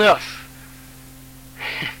 Try you enough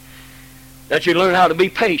that you learn how to be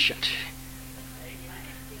patient.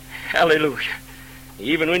 Hallelujah.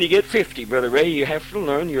 Even when you get 50, Brother Ray, you have to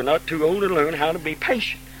learn. You're not too old to learn how to be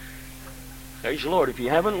patient. Praise the Lord. If you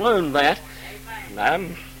haven't learned that, and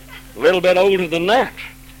I'm a little bit older than that,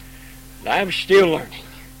 I'm still learning.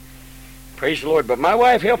 Praise the Lord. But my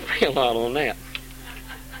wife helped me a lot on that.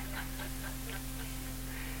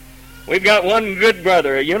 We've got one good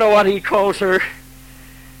brother. You know what he calls her?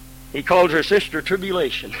 He calls her Sister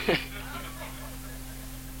Tribulation.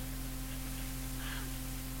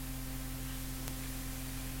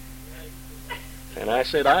 And I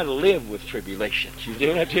said, I live with tribulations. You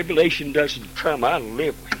know, that tribulation doesn't come, I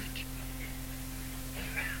live with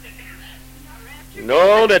it.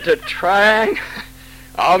 Know that the trying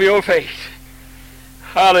of your faith.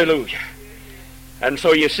 Hallelujah. And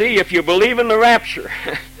so you see, if you believe in the rapture,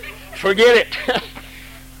 forget it.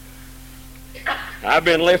 I've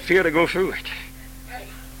been left here to go through it.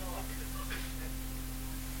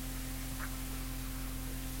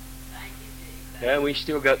 And we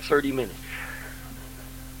still got 30 minutes.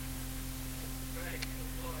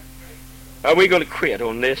 Are we going to quit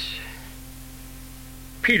on this?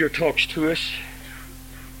 Peter talks to us.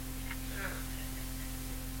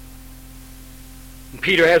 And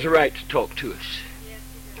Peter has a right to talk to us.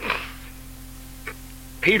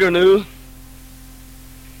 Peter knew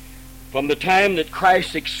from the time that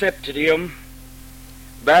Christ accepted him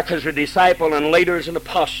back as a disciple and later as an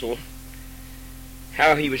apostle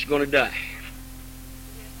how he was going to die.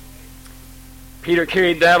 Peter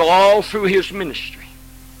carried that all through his ministry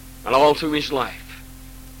and all through his life.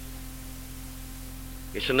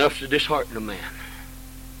 It's enough to dishearten a man.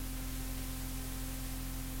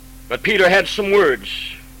 But Peter had some words.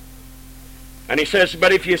 And he says,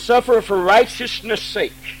 but if you suffer for righteousness'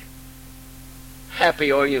 sake, happy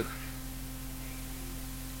are you.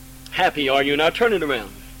 Happy are you. Now turn it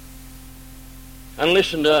around and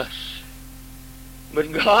listen to us. But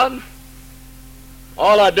God,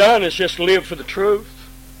 all I done is just live for the truth.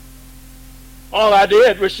 All I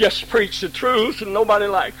did was just preach the truth and nobody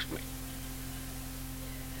likes me.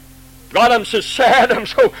 God, I'm so sad, I'm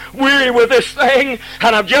so weary with this thing,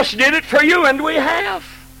 and I've just did it for you, and we have.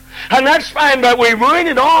 And that's fine, but we ruin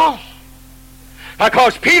it all.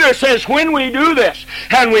 Because Peter says when we do this,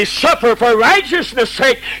 and we suffer for righteousness'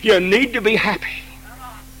 sake, you need to be happy.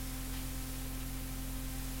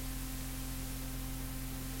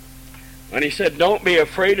 And he said, don't be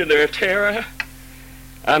afraid of their terror,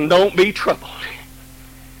 and don't be troubled.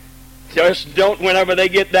 Just don't, whenever they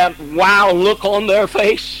get that wow look on their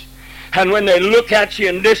face, and when they look at you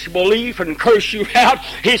in disbelief and curse you out,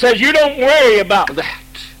 he says, you don't worry about that.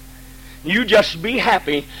 You just be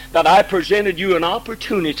happy that I presented you an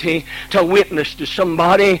opportunity to witness to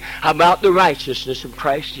somebody about the righteousness of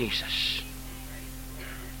Christ Jesus.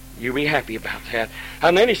 You be happy about that.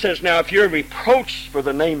 And then he says, now if you're reproached for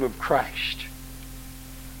the name of Christ,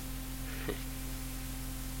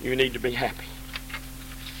 you need to be happy.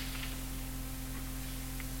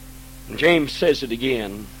 And James says it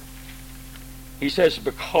again. He says,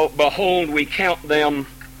 behold, we count them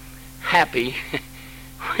happy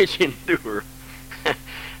which endure.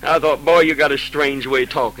 I thought, boy, you got a strange way of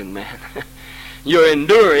talking, man. You're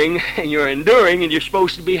enduring, and you're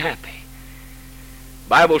supposed to be happy.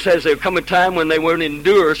 Bible says there'll come a time when they won't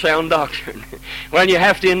endure sound doctrine. When you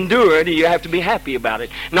have to endure it, you have to be happy about it.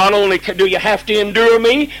 Not only do you have to endure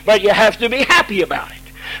me, but you have to be happy about it.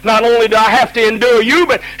 Not only do I have to endure you,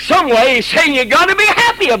 but some way he's saying you got to be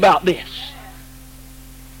happy about this.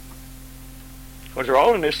 Because we're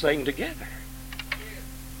all in this thing together.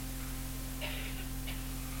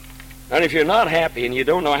 And if you're not happy and you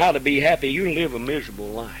don't know how to be happy, you live a miserable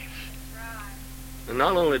life. And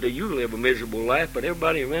not only do you live a miserable life, but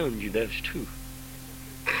everybody around you does too.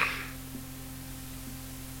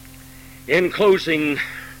 In closing,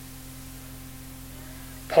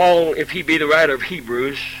 Paul, if he be the writer of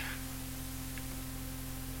Hebrews,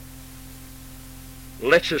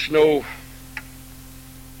 lets us know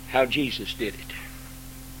how Jesus did it.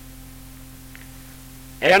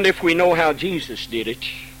 And if we know how Jesus did it,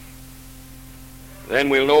 then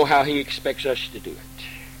we'll know how he expects us to do it.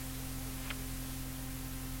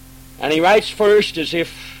 And he writes first as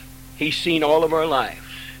if he's seen all of our lives.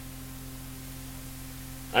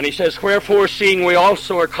 And he says, wherefore, seeing we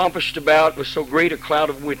also are compassed about with so great a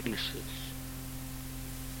cloud of witnesses.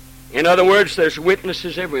 In other words, there's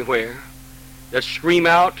witnesses everywhere that scream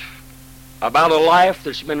out about a life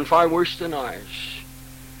that's been far worse than ours.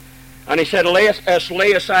 And he said, let us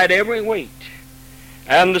lay aside every weight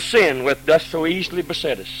and the sin which doth so easily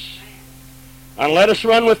beset us. And let us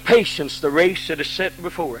run with patience the race that is set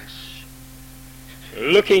before us,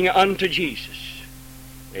 looking unto Jesus,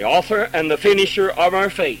 the author and the finisher of our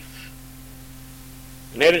faith.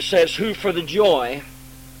 And then it says, who for the joy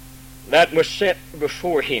that was set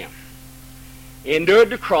before him endured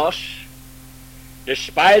the cross,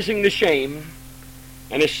 despising the shame,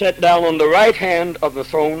 and is set down on the right hand of the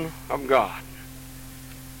throne of God.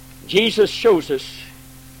 Jesus shows us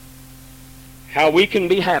how we can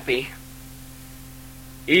be happy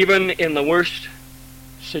even in the worst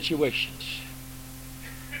situations.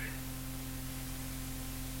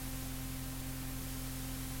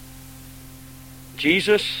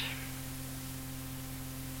 Jesus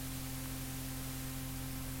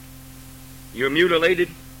you're mutilated.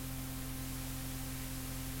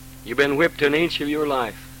 You've been whipped an inch of your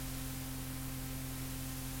life.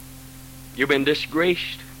 You've been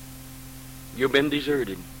disgraced. You've been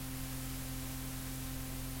deserted.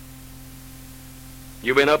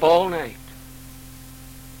 You've been up all night.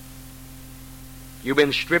 You've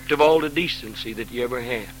been stripped of all the decency that you ever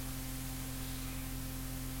had.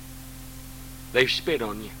 They've spit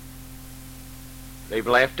on you. They've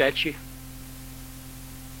laughed at you.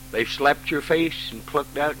 They've slapped your face and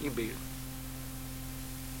plucked out your beard.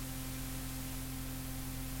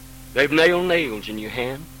 They've nailed nails in your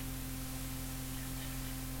hand.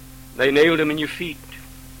 They nailed them in your feet.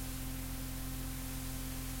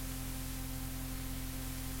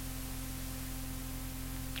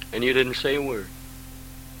 And you didn't say a word.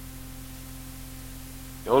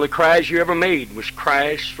 The only cries you ever made was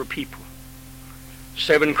cries for people.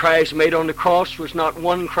 7 cries made on the cross was not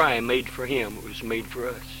one cry made for him. It was made for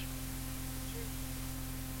us.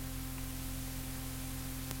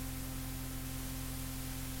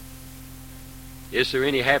 Is there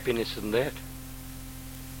any happiness in that?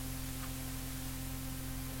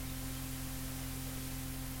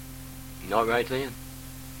 Not right then.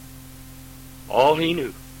 All he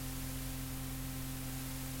knew,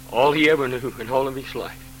 all he ever knew in all of his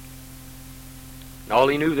life, and all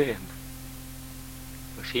he knew then,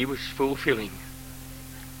 was he was fulfilling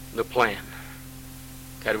the plan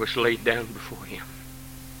that was laid down before him.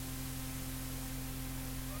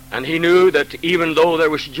 And he knew that even though there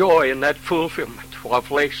was joy in that fulfillment, while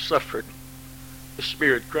flesh suffered, the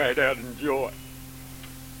Spirit cried out in joy.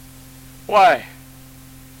 Why?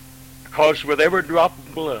 Because with every drop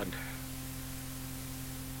of blood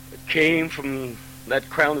that came from that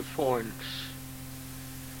crown of thorns,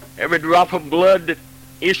 every drop of blood that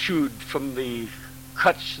issued from the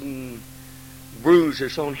cuts and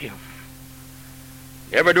bruises on him,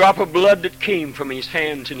 every drop of blood that came from his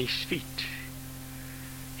hands and his feet,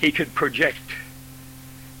 he could project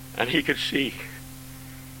and he could see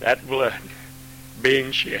that blood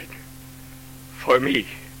being shed for me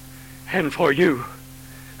and for you.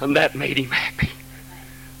 And that made him happy.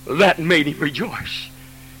 That made him rejoice.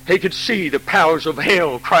 He could see the powers of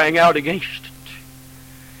hell crying out against it.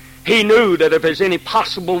 He knew that if there's any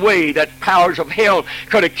possible way that powers of hell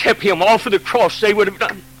could have kept him off of the cross, they would have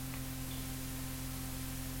done it.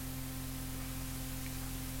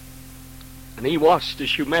 And he watched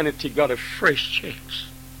as humanity got a fresh chance.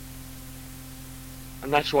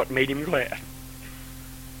 And that's what made him glad.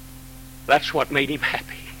 That's what made him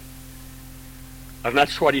happy. And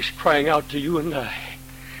that's what he's crying out to you and I.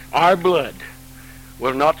 Our blood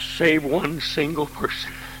will not save one single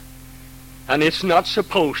person. And it's not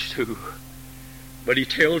supposed to. But he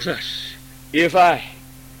tells us, if I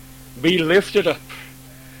be lifted up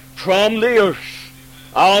from the earth,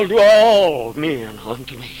 I'll draw all men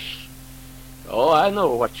unto me. Oh, I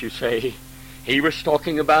know what you say. He was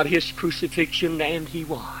talking about his crucifixion, and he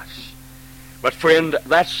was. But friend,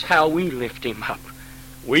 that's how we lift him up.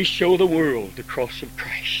 We show the world the cross of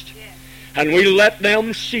Christ. Yes. And we let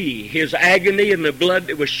them see his agony and the blood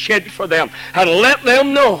that was shed for them. And let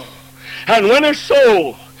them know. And when a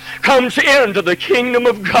soul comes into the kingdom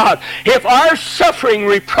of God, if our suffering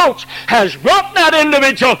reproach has brought that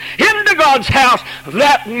individual into God's house,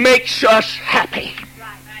 that makes us happy.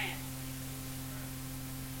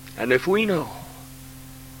 And if we know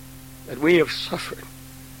that we have suffered,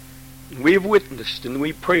 and we have witnessed, and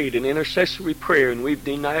we prayed in intercessory prayer, and we've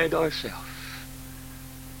denied ourselves,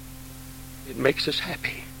 it makes us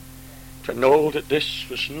happy to know that this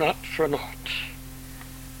was not for naught.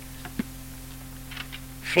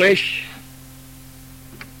 Flesh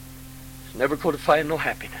is never going to find no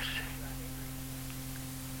happiness.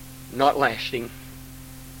 Not lasting.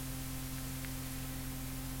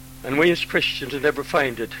 And we as Christians will never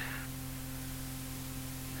find it,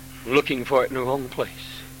 looking for it in the wrong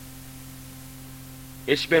place.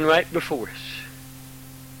 It's been right before us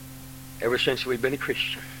ever since we've been a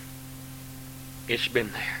Christian. It's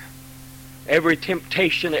been there. Every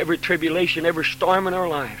temptation, every tribulation, every storm in our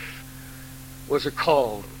life was a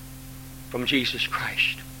call from Jesus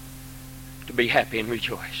Christ to be happy and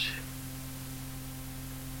rejoice.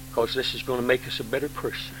 Because this is going to make us a better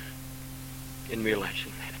person in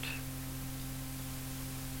realizing that.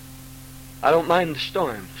 I don't mind the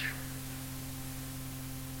storms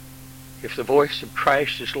if the voice of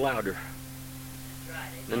Christ is louder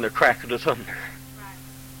than the crack of the thunder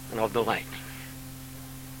and of the lightning.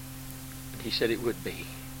 And he said it would be.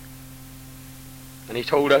 And he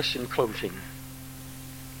told us in closing,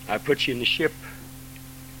 I put you in the ship.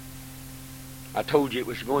 I told you it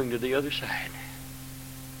was going to the other side.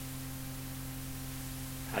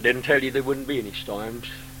 I didn't tell you there wouldn't be any storms.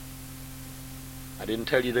 I didn't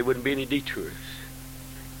tell you there wouldn't be any detours.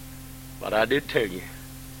 But I did tell you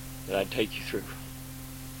that I'd take you through.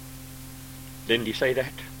 Didn't he say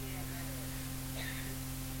that?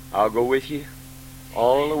 I'll go with you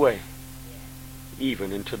all the way,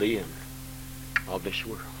 even into the end of this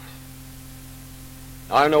world.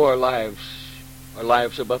 I know our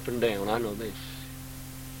lives of up and down. I know this.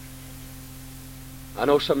 I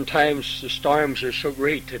know sometimes the storms are so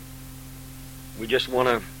great that we just want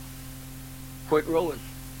to quit rowing.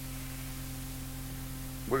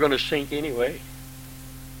 We're going to sink anyway.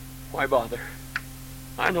 Why bother?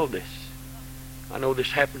 I know this. I know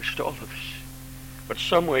this happens to all of us. But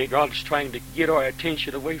some way God's trying to get our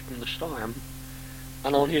attention away from the storm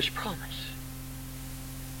and on his promise.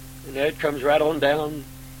 And that comes right on down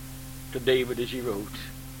to David as he wrote,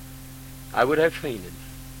 I would have fainted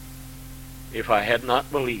if I had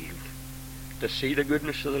not believed to see the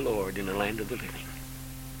goodness of the Lord in the land of the living.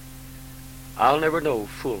 I'll never know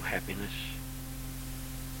full happiness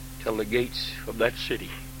till the gates of that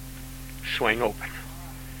city swing open.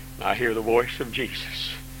 And I hear the voice of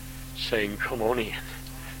Jesus saying, come on in,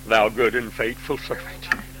 thou good and faithful servant.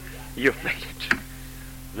 You've made it.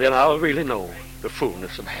 Then I'll really know the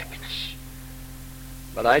fullness of happiness.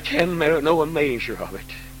 But I can know a measure of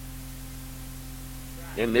it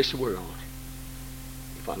in this world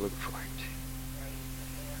if I look for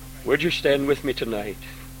it. Would you stand with me tonight?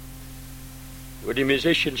 Would the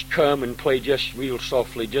musicians come and play just real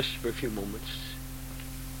softly, just for a few moments?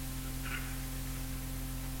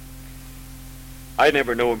 I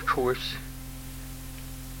never know, of course,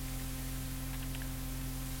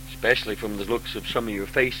 especially from the looks of some of your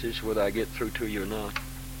faces, whether I get through to you or not.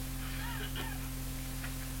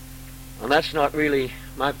 And that's not really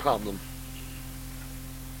my problem.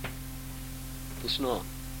 It's not.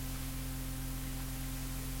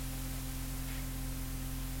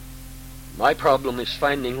 My problem is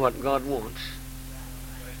finding what God wants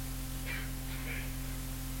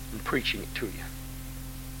and preaching it to you.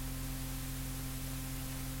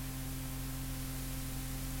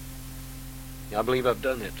 I believe I've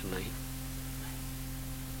done that tonight.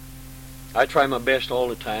 I try my best all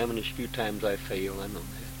the time, and there's a few times I fail. I know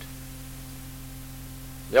that.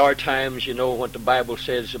 There are times, you know, what the Bible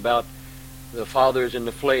says about the fathers in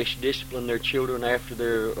the flesh discipline their children after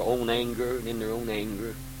their own anger and in their own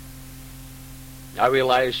anger. I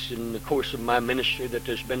realize in the course of my ministry that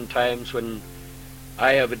there's been times when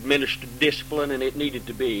I have administered discipline and it needed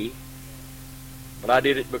to be, but I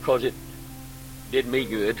did it because it did me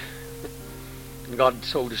good. And God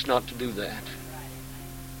told us not to do that.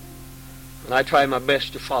 And I try my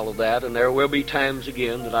best to follow that, and there will be times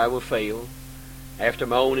again that I will fail after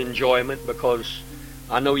my own enjoyment because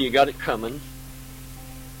I know you got it coming.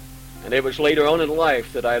 And it was later on in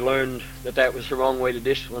life that I learned that that was the wrong way to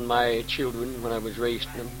discipline my children when I was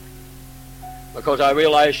raising them. Because I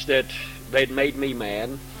realized that they'd made me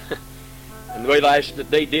mad and realized that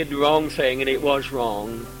they did the wrong thing and it was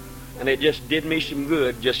wrong. And it just did me some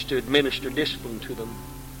good just to administer discipline to them.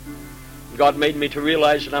 God made me to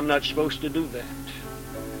realize that I'm not supposed to do that.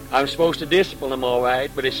 I'm supposed to discipline them all right,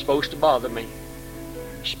 but it's supposed to bother me.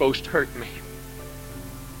 It's supposed to hurt me.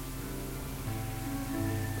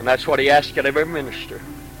 And that's what he asks of every minister.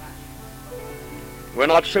 We're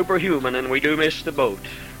not superhuman and we do miss the boat.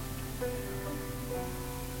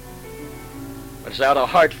 But it's out of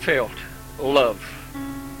heartfelt love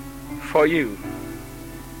for you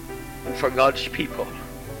and for God's people.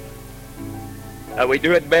 We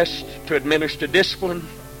do it best to administer discipline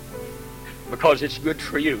because it's good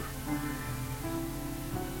for you.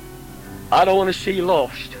 I don't want to see you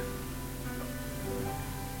lost.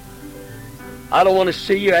 I don't want to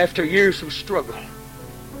see you after years of struggle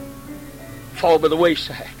fall by the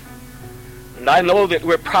wayside. And I know that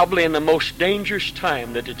we're probably in the most dangerous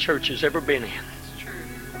time that the church has ever been in.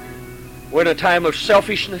 We're in a time of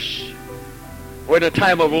selfishness. We're in a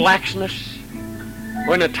time of laxness.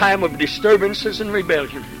 We're in a time of disturbances and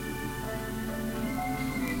rebellion.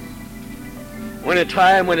 We're in a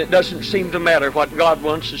time when it doesn't seem to matter what God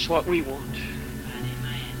wants is what we want.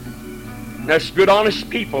 And there's good, honest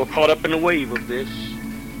people caught up in the wave of this.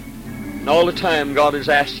 And all the time God is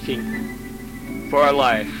asking for our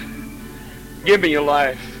life. Give me your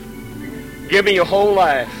life. Give me your whole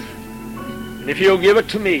life. And if you'll give it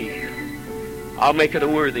to me, I'll make it a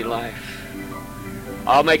worthy life.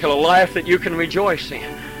 I'll make it a life that you can rejoice in.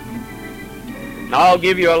 And I'll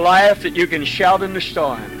give you a life that you can shout in the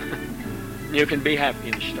storm. You can be happy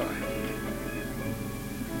in the storm.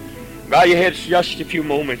 Bow your heads just a few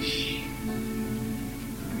moments.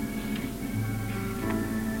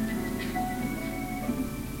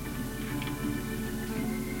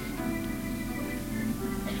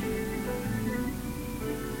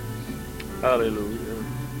 Hallelujah.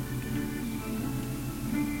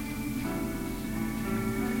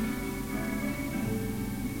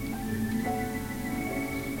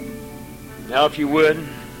 Now, if you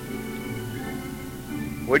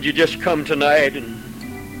would you just come tonight and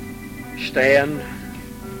stand?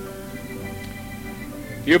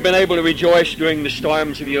 You've been able to rejoice during the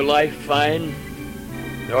storms of your life, fine.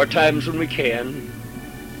 There are times when we can.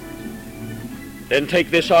 Then take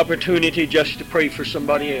this opportunity just to pray for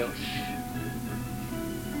somebody else.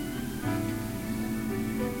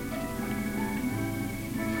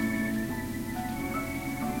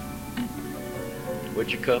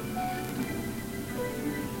 Would you come?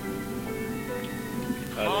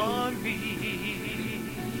 Hallelujah.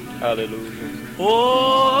 Hallelujah. For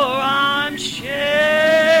I'm sheltered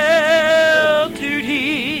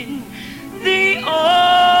in the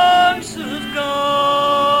arms of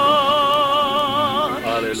God.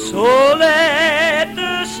 Hallelujah. So let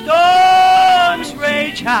the storms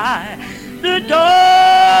rage high, the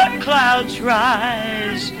dark clouds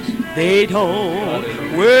rise. They don't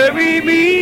worry me.